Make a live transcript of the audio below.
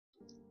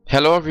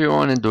Hello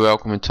everyone and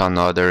welcome to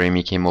another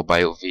MK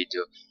Mobile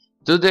video.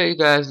 Today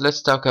guys,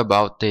 let's talk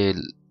about the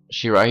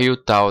Shirai Ryu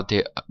Tower,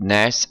 the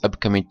next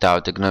upcoming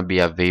tower that's gonna be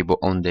available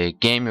on the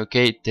game,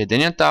 okay? The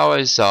Daniel Tower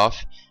is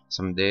off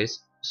some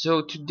days.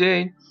 So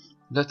today,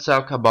 let's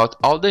talk about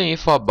all the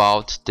info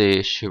about the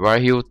Shirai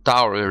Ryu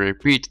Tower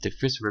repeat, the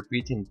first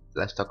repeating.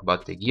 Let's talk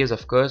about the gears,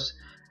 of course.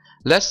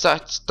 Let's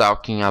start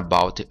talking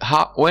about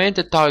when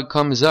the tower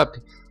comes up.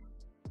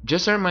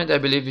 Just a reminder, I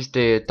believe is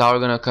the tower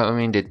gonna come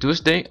in the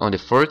Tuesday on the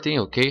 14th,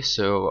 okay?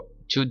 So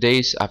 2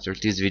 days after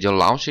this video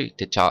launch,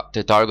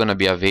 the tower gonna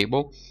be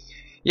available.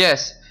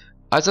 Yes,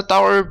 as a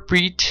tower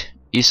repeat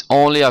is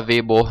only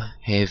available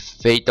a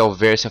fatal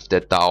version of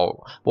the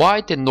tower.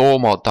 Why the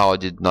normal tower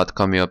did not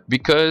come up?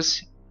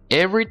 Because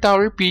every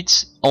tower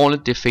repeats, only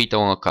the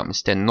fatal one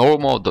comes. The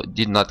normal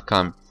did not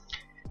come.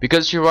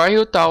 Because Shirai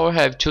Ryu Tower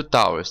have two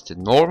towers, the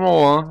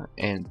normal one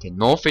and the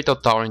non-fatal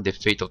tower and the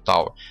fatal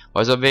tower.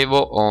 Was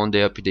available on the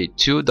update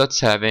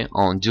 2.7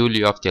 on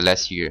July of the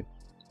last year.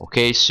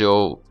 Okay,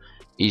 so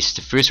it's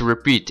the first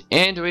repeat,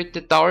 and with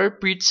the tower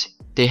repeats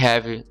they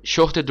have a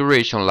shorter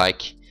duration,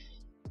 like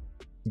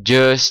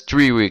just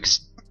 3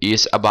 weeks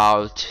is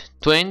about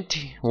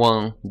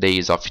 21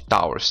 days of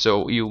tower.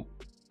 So you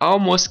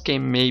almost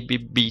can maybe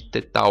beat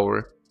the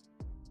tower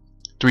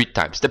 3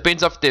 times.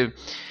 Depends of the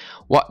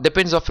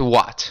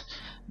what,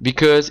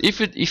 because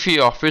if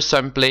you are first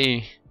time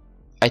playing,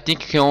 I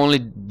think you can only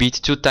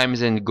beat 2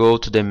 times and go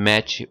to the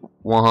match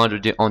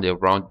 100 on the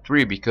round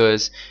 3,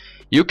 because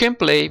you can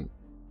play,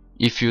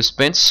 if you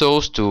spend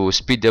souls to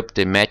speed up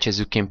the matches,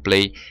 you can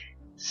play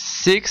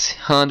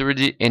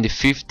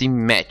 650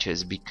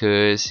 matches,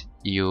 because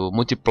you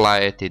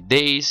multiply the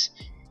days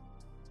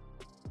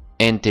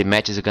and the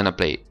matches you're gonna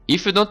play.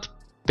 If you don't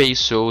pay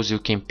souls, you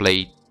can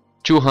play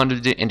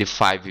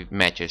 205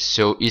 matches,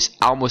 so it's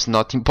almost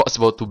not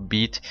impossible to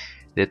beat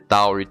the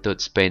tower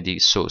without spending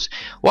souls.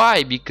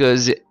 Why?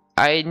 Because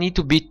I need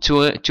to beat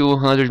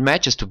 200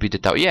 matches to beat the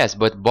tower. Yes,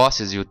 but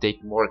bosses you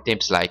take more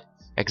attempts. Like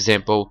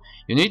example,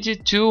 you need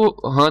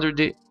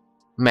 200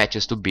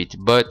 matches to beat,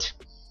 but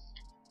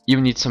you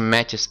need some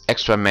matches,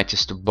 extra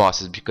matches to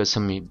bosses, because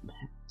some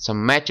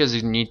matches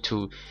you need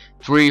to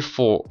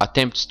 3-4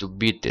 attempts to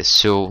beat this.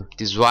 So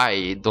this is why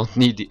you don't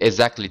need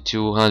exactly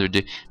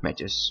 200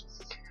 matches.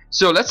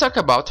 So let's talk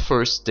about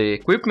first the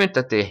equipment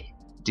that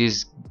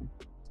this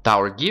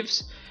tower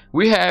gives.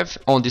 We have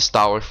on this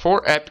tower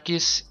 4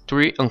 epics,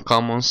 3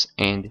 uncommons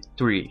and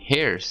 3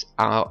 hairs,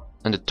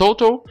 and the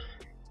total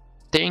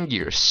 10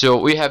 gears.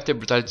 So we have the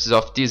brutalities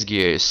of these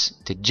gears.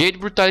 The Jade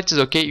brutalities,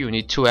 okay, you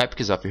need 2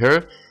 epics of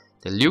her.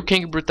 The Liu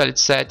Kang brutality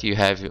set, you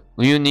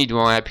need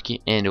 1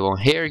 epic and 1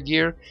 hair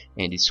gear.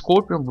 And the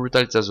Scorpion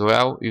brutalities as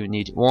well, you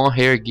need 1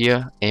 hair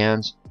gear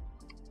and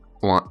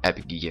 1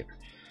 epic gear.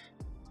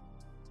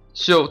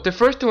 So the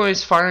first one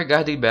is Fire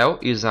Guarding Bell,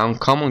 is an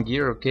uncommon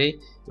gear, okay?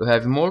 You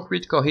have more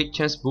critical hit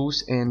chance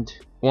boost and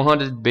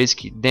 100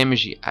 basic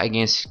damage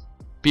against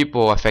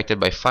people affected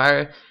by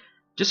fire.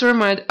 Just to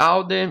remind,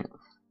 all the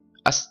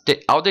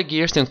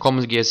gears and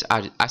common gears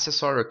are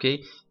accessory,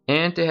 okay?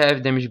 And they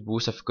have damage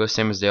boost, of course,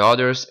 same as the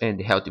others, and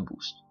the health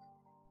boost.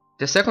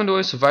 The second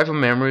one is Survival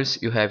Memories.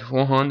 You have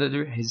 100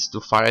 resist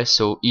to fire,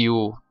 so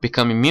you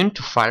become immune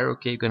to fire,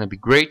 okay? Gonna be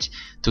great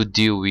to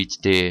deal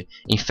with the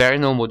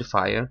Inferno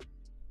modifier.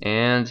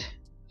 And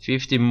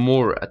 50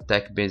 more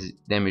attack base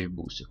damage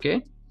boost,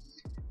 okay?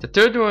 The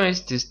third one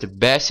is the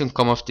best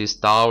income of this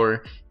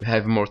tower. You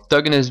have more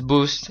toughness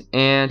boost,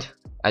 and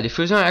at the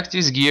fusion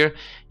active gear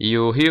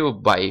you heal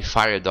by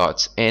fire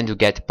dots and you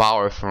get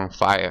power from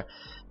fire.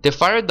 The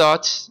fire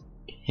dots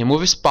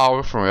removes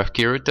power from your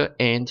character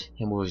and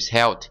removes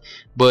health,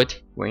 but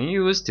when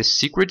you use the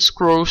secret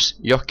scrolls,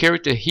 your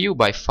character heal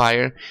by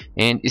fire,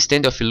 and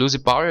instead of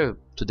losing power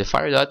to the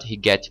fire dot, he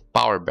get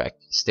power back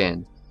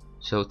instead.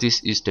 So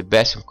this is the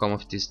best income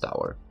of this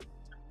tower.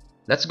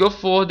 Let's go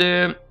for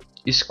the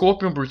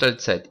Scorpion brutality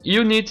set.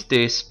 You need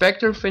the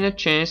Spectre Infinite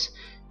chance.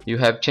 You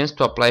have chance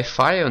to apply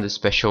fire on the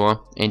special one,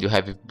 and you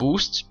have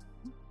boost,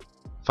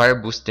 fire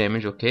boost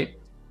damage, okay?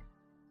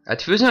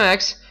 At Fusion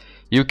X,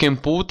 you can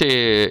put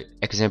the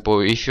example,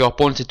 if your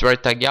opponent try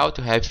to tag out,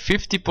 you have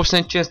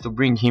 50% chance to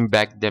bring him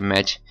back the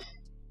match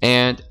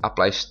and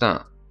apply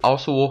stun.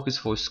 Also works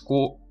for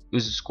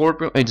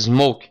Scorpion and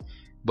Smoke,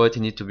 but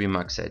you need to be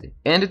maxed.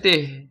 And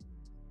the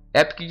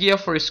epic gear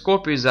for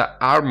Scorpion is a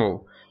armor.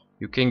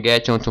 You can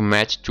get onto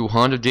match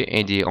 200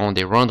 and on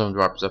the random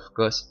drops, of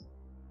course.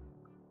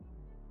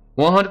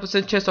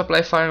 100% chance to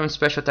apply fire on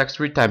special attacks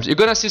 3 times. You're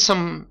gonna see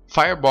some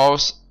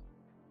fireballs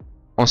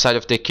on side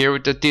of the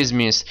character. This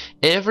means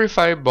every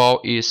fireball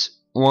is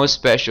 1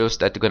 specials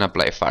that you're gonna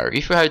apply fire.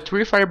 If you have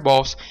 3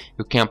 fireballs,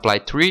 you can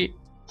apply 3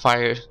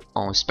 fire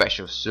on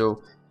specials.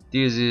 So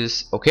this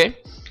is okay.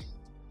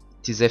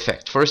 This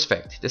effect, first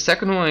effect. The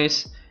second one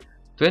is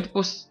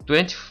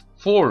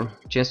 24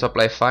 chance to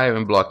apply fire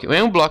and block.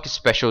 When you block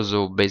specials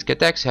or basic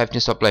attacks, you have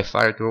chance to apply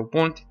fire to your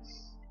opponent.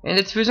 And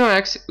the Fusion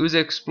X, use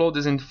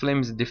explodes and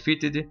flames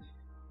defeated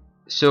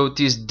So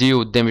this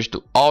deal damage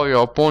to all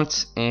your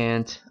opponents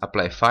and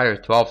apply fire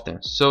to all of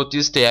them. So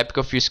this is the epic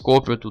of your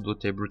Scorpion to do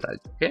the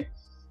brutality, okay?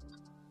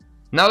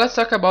 Now let's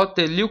talk about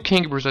the Liu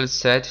Kang brutality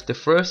set. The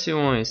first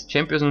one is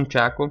Champion's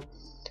Nunchaku.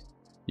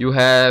 You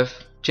have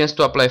chance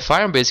to apply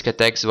fire on basic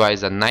attacks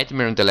while a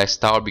nightmare on the last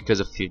tower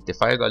because of it. The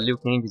fire god Liu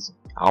Kang is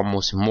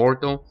almost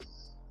immortal.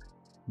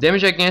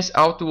 Damage against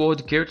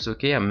outworld characters,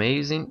 okay,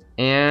 amazing.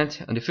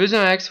 And on the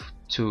Fusion X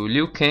to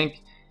Liu Kang,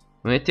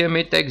 when a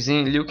teammate tags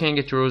in, Liu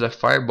Kang throws a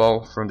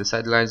fireball from the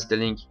sidelines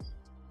dealing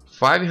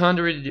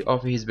 500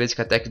 of his basic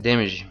attack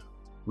damage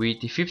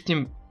with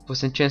 15%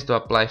 chance to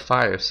apply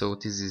fire, so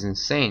this is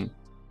insane.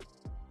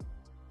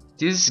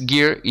 This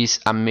gear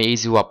is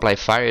amazing to apply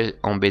fire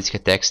on basic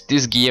attacks.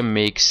 This gear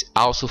makes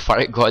also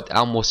Fire God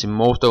almost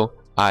immortal,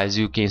 as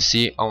you can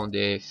see on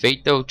the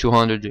Fatal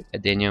 200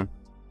 Edenian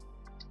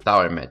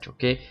Tower match,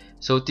 okay?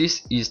 So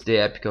this is the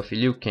epic of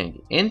Liu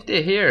Kang. And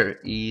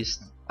here is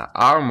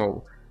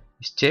armor.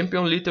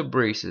 Champion Little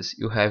Braces.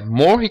 You have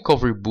more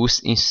recovery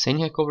boost,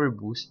 insane recovery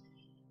boost.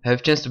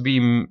 Have chance to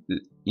be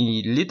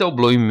little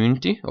blow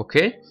immunity,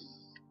 okay?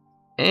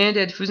 And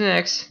at Fusion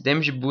X,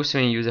 damage boost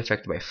when used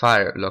affected by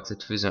fire, locks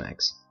at Fusion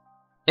X.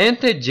 And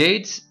the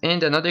Jades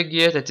and another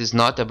gear that is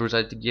not a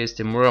brutality gear is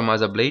the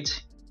Muramasa Blade.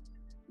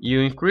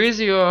 You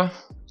increase your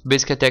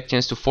basic attack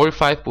chance to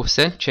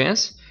 45%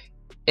 chance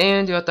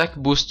and your attack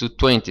boost to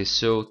 20.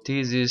 So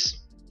this is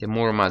the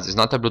Muramasa, it's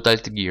not a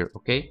brutality gear,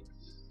 okay?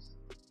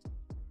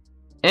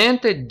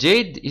 And the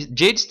Jade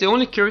is the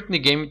only character in the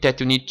game that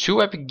you need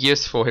 2 epic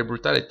gears for her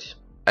brutality.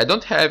 I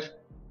don't have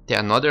the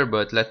another,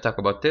 but let's talk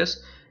about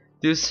this.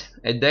 This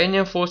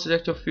Edenian Force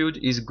Detector Field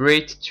is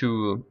great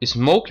to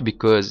smoke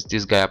because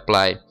this guy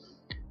apply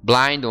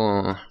blind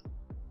on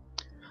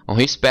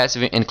his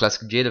passive and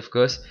classic Jade, of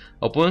course.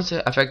 Opponents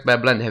affected by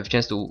blind have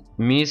chance to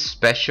miss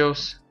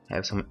specials,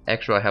 have some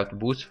extra health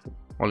boost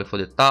only for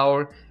the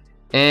tower.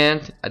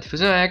 And at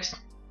Fusion X,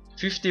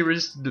 50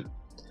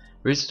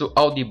 resist to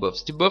all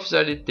debuffs. Debuffs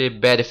are the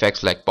bad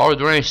effects like power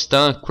drain,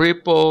 stun,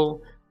 cripple,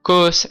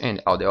 curse,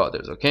 and all the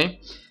others, okay?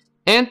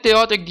 And the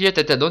other gear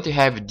that I don't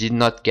have, did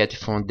not get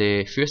from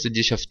the first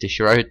edition of the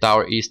Shirai Ryu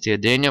Tower is the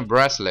Edenian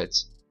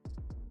Bracelets.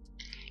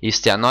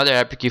 It's another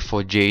epic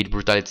for Jade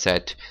brutality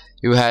set.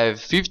 You have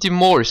 50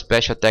 more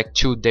special attack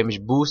 2 damage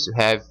boost, you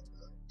have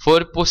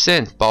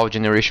 40% power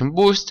generation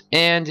boost,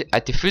 and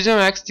at the Fusion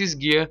X this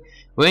gear,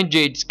 when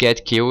Jades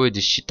get killed,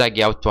 she tag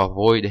out to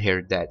avoid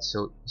her death.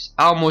 So it's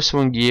almost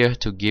one gear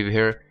to give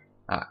her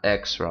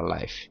extra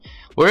life.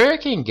 Where you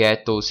can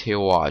get those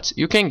rewards?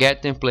 You can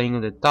get them playing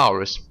on the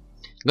towers.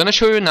 I'm gonna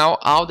show you now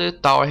all the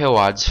tower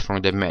rewards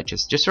from the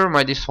matches. Just a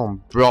reminder,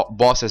 from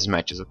bosses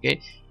matches, okay?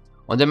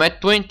 On the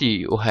match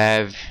 20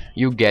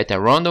 you get a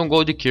random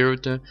gold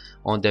character.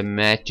 On the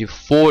match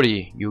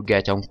 40 you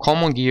get a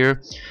uncommon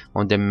gear.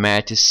 On the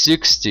match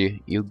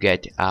 60 you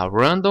get a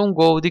random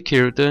gold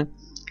character.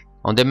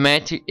 On the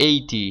match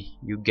 80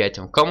 you get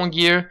uncommon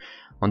gear.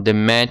 On the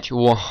match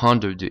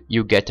 100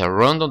 you get a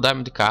random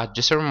diamond card.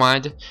 Just a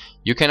reminder,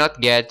 you cannot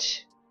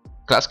get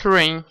Classic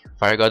Rain,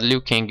 Fire God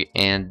Liu Kang,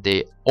 and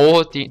the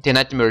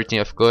Nightmare Routine,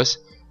 of course,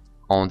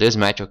 on this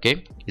match,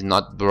 okay? It's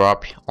not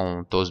drop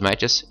on those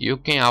matches. You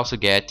can also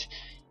get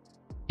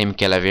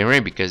MK11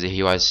 Rain because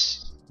he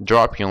was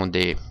dropping on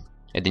the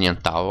Edenian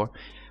Tower.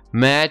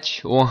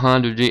 Match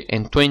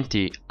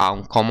 120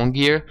 uncommon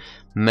gear.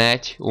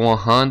 Match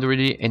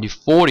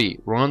 140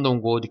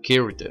 random gold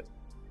character.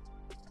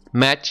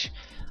 Match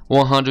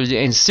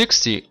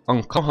 160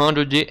 uncommon,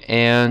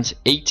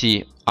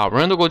 180 a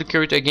random gold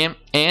character again,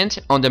 and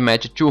on the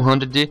match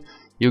 200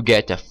 you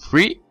get a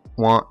free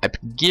 1 epic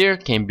gear.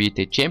 Can be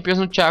the Champion's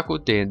Nunchaku,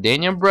 the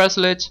Edenian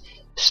Bracelet,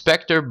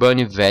 Spectre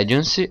Bunny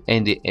Vengeance,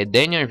 and the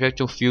Edenian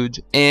Injection Field,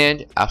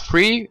 and a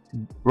free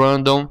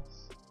random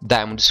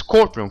Diamond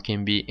Scorpion.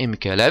 Can be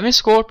MK11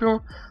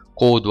 Scorpion,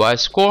 Cold War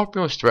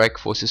Scorpion, Strike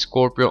Force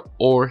Scorpion,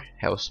 or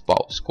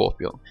Hellspawn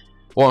Scorpion.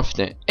 One of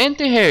them. And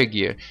the hair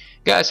gear.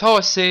 Guys, how I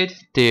said,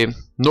 the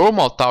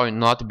normal tower will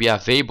not be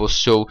available,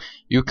 so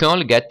you can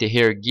only get the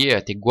hair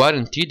gear, the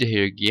guaranteed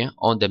hair gear,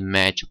 on the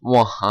match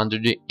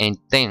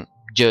 110.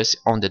 Just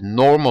on the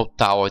normal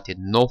tower, the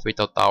no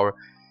fatal tower.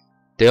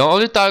 The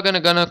only tower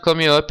gonna come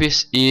up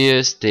is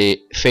the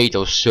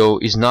fatal, so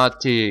it's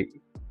not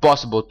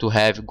possible to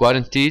have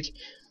guaranteed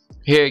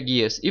hair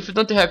gears. If you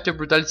don't have the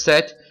brutality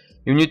set,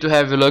 you need to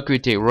have luck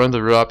with the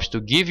random drops to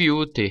give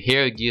you the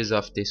hair gears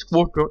of the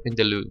Scorpion and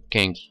the Liu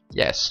Kang.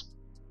 Yes,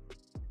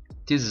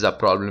 this is a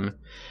problem.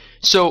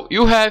 So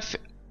you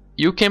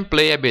can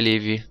play, I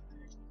believe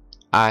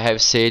I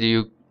have said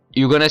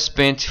you're gonna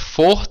spend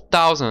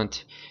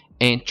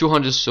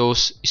 4,200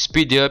 souls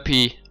speed up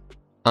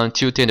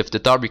until the end of the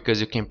tower, because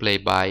you can play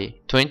by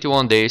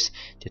 21 days.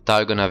 The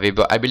tower gonna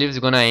available, I believe it's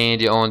gonna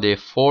end on the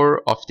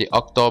 4th of the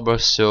October,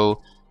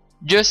 so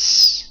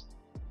just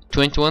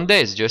 21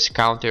 days, just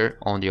counter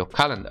on your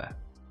calendar,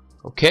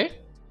 okay?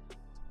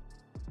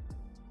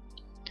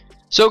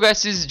 So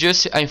guys, this is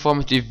just an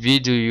informative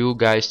video you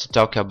guys to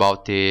talk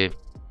about the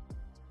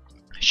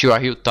Shirai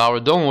Ryu Tower.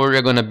 Don't worry,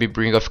 I'm gonna be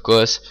bringing, of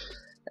course,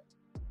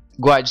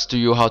 guides to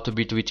you how to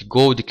beat with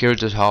gold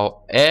characters,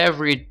 how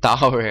every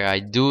tower I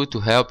do to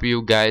help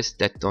you guys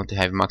that don't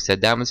have maxed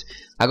damage.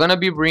 I'm gonna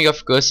be bringing,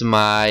 of course,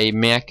 my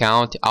main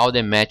account, all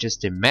the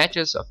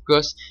matches of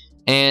course,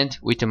 and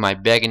with my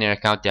beginner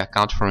account, the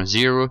account from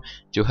zero,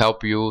 to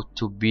help you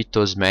to beat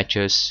those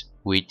matches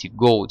with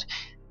gold.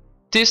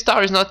 This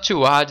tower is not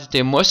too hard.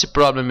 The most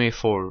problem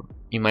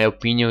in my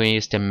opinion,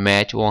 is the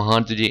match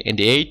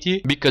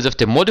 180. Because of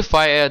the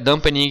modifier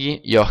dampening,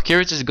 your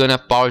character is gonna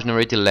power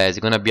generate less. It's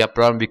gonna be a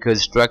problem because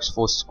it strikes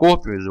for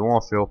Scorpions, one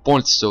of your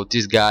opponents. So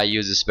this guy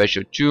uses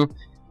special 2.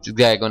 This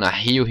guy gonna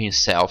heal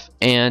himself,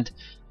 and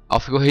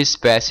after his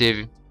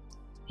passive,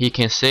 he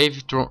can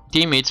save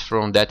teammates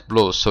from that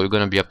blow. So it's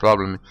gonna be a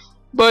problem.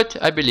 But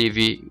I believe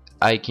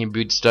I can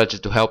build strategy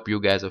to help you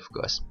guys, of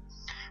course.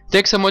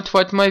 Thanks so much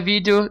for watching my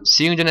video.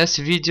 See you in the next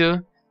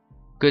video.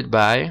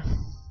 Goodbye.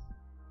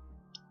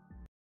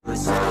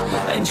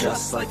 And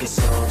just like a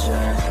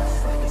soldier,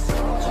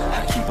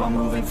 I keep on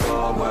moving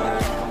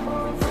forward,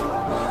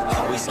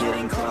 always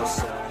getting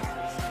closer.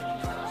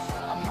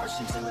 I'm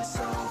marching till it's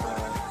over.